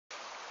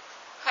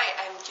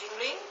I'm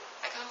Ling.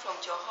 I come from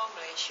Johor,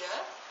 Malaysia.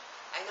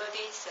 I know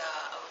this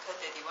Awaken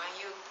 31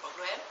 Youth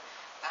program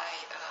by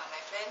my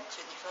friend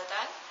Jennifer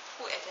Tan,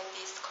 who attend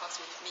this course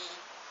with me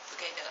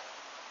together.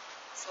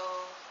 So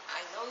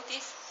I know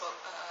this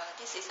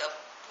is a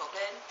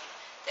program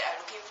that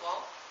I'm looking for,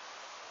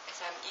 as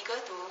I'm eager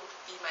to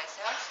be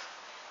myself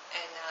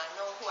and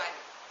know who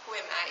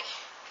am I.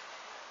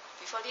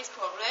 Before this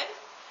program,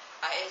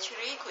 I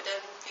actually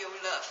couldn't feel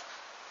love.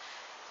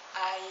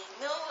 I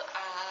know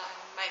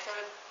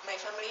my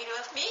family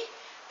love me,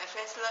 my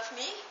friends love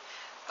me,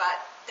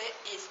 but that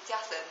is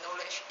just a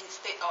knowledge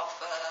instead of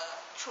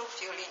true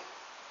feeling.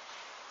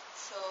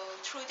 So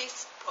through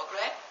this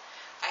program,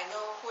 I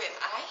know who am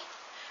I.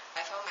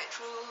 I found my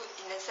true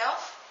inner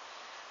self.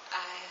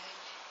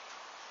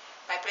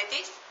 By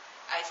practice,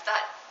 I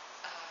start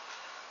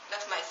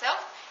love myself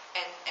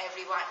and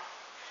everyone.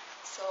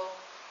 So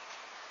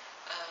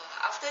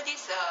after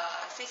this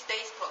 6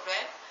 days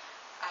program,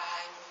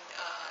 I'm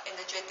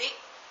energetic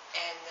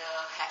and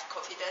have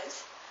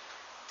confidence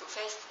to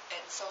face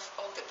and solve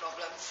all the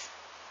problems.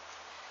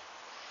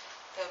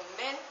 The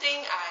main thing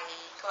I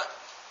got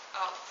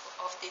out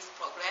of this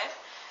program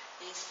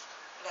is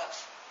love.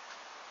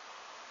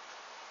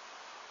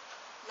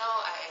 Now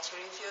I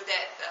actually feel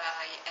that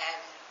I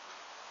am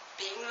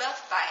being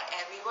loved by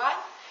everyone,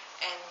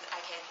 and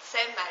I can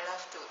send my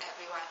love to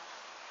everyone.